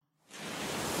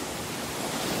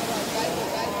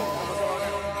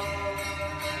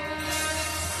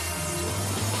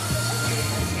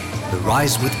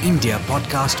Rise with India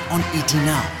podcast on ET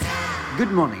Now. Good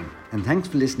morning and thanks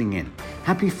for listening in.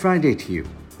 Happy Friday to you.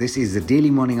 This is the daily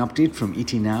morning update from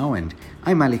ET Now and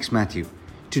I'm Alex Matthew.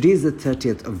 Today is the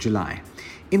 30th of July.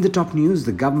 In the top news,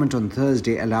 the government on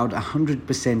Thursday allowed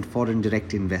 100% foreign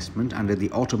direct investment under the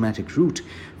automatic route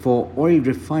for oil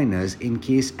refiners in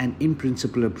case an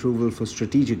in-principle approval for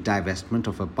strategic divestment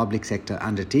of a public sector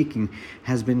undertaking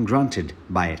has been granted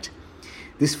by it.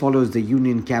 This follows the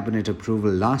Union Cabinet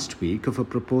approval last week of a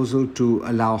proposal to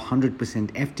allow 100%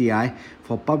 FDI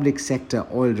for public sector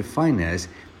oil refiners,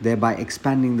 thereby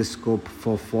expanding the scope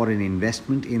for foreign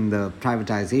investment in the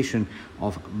privatization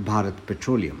of Bharat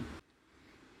Petroleum.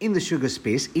 In the sugar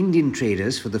space, Indian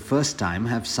traders for the first time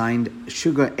have signed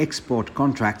sugar export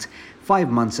contracts 5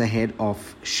 months ahead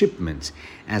of shipments,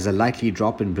 as a likely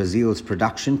drop in Brazil's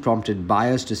production prompted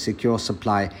buyers to secure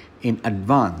supply in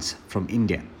advance from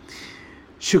India.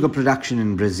 Sugar production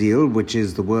in Brazil, which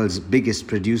is the world's biggest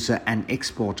producer and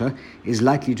exporter, is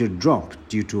likely to drop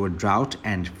due to a drought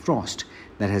and frost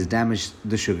that has damaged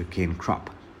the sugarcane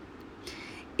crop.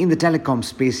 In the telecom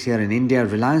space here in India,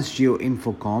 Reliance Jio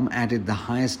Infocomm added the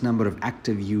highest number of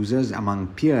active users among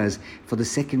peers for the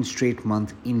second straight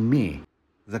month in May.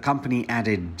 The company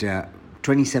added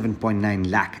 27.9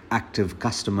 lakh active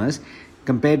customers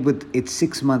compared with its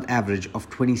 6-month average of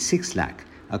 26 lakh,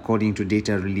 according to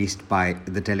data released by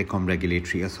the Telecom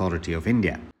Regulatory Authority of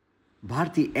India.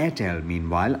 Bharti Airtel,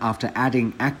 meanwhile, after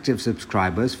adding active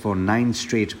subscribers for 9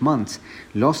 straight months,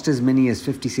 lost as many as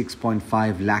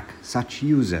 56.5 lakh such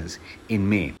users in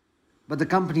May. But the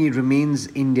company remains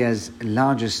India's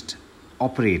largest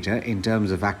operator in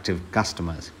terms of active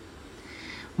customers.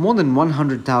 More than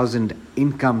 100,000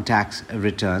 income tax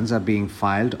returns are being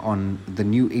filed on the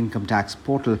new income tax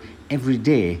portal every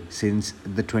day since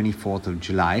the 24th of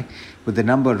July, with the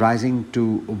number rising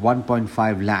to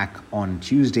 1.5 lakh on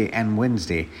Tuesday and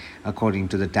Wednesday, according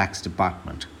to the tax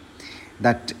department.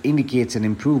 That indicates an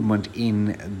improvement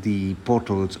in the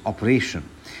portal's operation.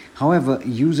 However,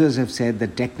 users have said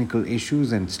that technical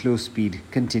issues and slow speed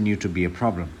continue to be a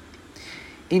problem.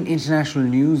 In international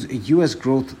news, US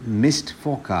growth missed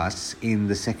forecasts in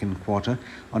the second quarter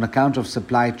on account of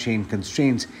supply chain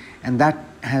constraints, and that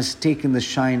has taken the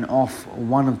shine off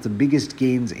one of the biggest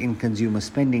gains in consumer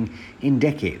spending in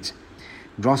decades.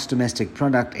 Gross domestic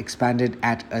product expanded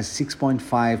at a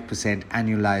 6.5%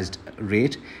 annualized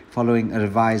rate, following a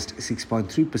revised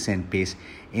 6.3% pace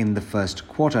in the first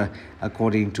quarter,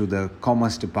 according to the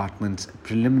Commerce Department's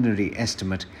preliminary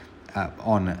estimate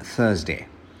on Thursday.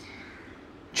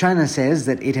 China says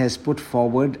that it has put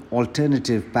forward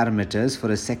alternative parameters for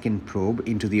a second probe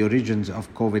into the origins of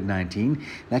COVID-19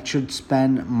 that should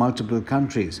span multiple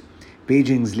countries.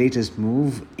 Beijing's latest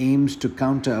move aims to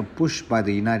counter a push by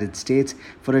the United States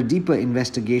for a deeper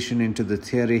investigation into the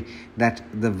theory that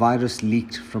the virus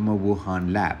leaked from a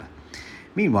Wuhan lab.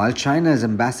 Meanwhile, China's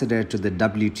ambassador to the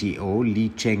WTO, Li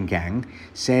Chenggang,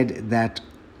 said that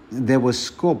there was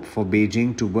scope for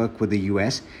Beijing to work with the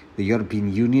US, the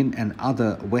European Union and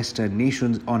other Western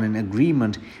nations on an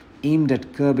agreement aimed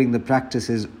at curbing the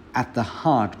practices at the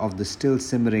heart of the still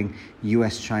simmering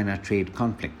US-China trade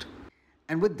conflict.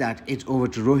 And with that, it's over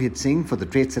to Rohit Singh for the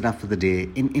trade setup for the day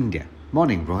in India.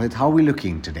 Morning, Rohit. How are we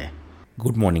looking today?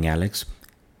 Good morning, Alex.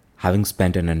 Having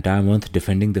spent an entire month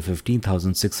defending the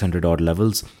 15,600 odd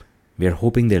levels, we are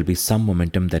hoping there'll be some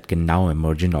momentum that can now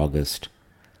emerge in August.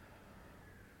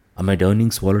 Amid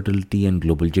earnings volatility and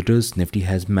global jitters, Nifty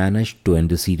has managed to end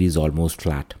the series almost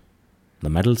flat. The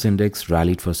metals index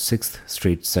rallied for 6th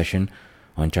straight session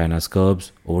on China's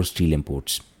curbs over steel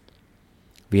imports.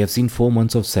 We have seen 4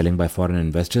 months of selling by foreign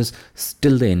investors,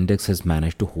 still the index has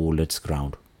managed to hold its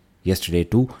ground. Yesterday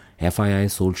too, FII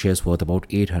sold shares worth about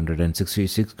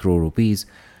 866 crore rupees,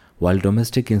 while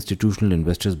domestic institutional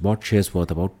investors bought shares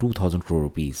worth about 2,000 crore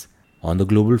rupees. On the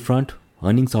global front,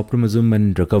 earnings optimism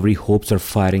and recovery hopes are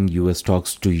firing US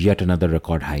stocks to yet another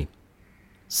record high.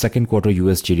 Second quarter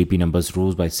US GDP numbers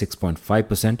rose by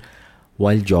 6.5%,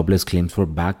 while jobless claims were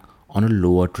back on a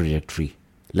lower trajectory.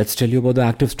 Let's tell you about the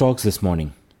active stocks this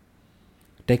morning.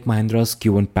 Tech Mahindra's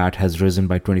Q1 PAT has risen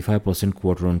by 25%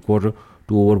 quarter on quarter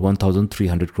to over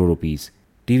 1,300 crore rupees.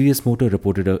 TVS Motor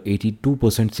reported a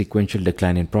 82% sequential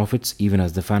decline in profits even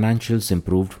as the financials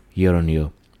improved year on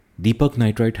year. Deepak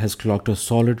Nitrite has clocked a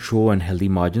solid show and healthy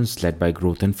margins led by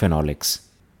growth in phenolics.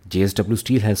 JSW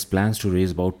Steel has plans to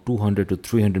raise about $200 to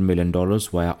 $300 million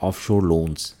via offshore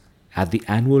loans. At the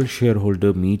annual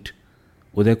shareholder meet,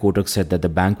 Uday Kotak said that the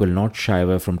bank will not shy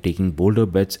away from taking bolder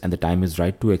bets and the time is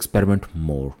right to experiment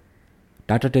more.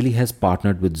 Tata Tele has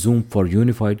partnered with Zoom for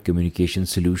unified communication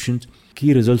solutions.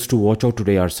 Key results to watch out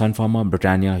today are Sun Pharma,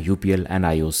 Britannia, UPL and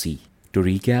IOC. To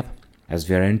recap, as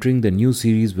we are entering the new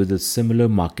series with a similar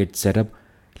market setup,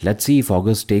 let's see if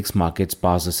August takes markets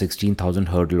past the 16,000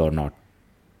 hurdle or not.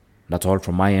 That's all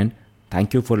from my end.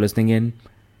 Thank you for listening in.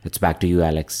 It's back to you,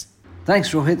 Alex.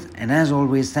 Thanks, Rohit. And as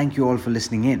always, thank you all for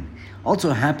listening in.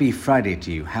 Also, happy Friday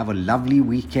to you. Have a lovely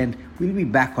weekend. We'll be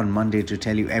back on Monday to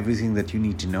tell you everything that you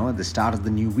need to know at the start of the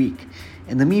new week.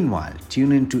 In the meanwhile,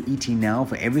 tune in to ET Now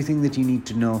for everything that you need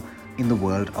to know in the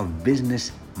world of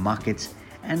business, markets,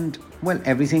 and, well,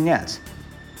 everything else.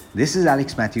 This is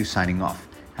Alex Matthews signing off.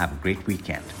 Have a great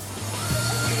weekend.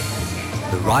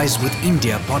 The Rise with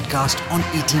India podcast on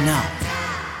ET Now.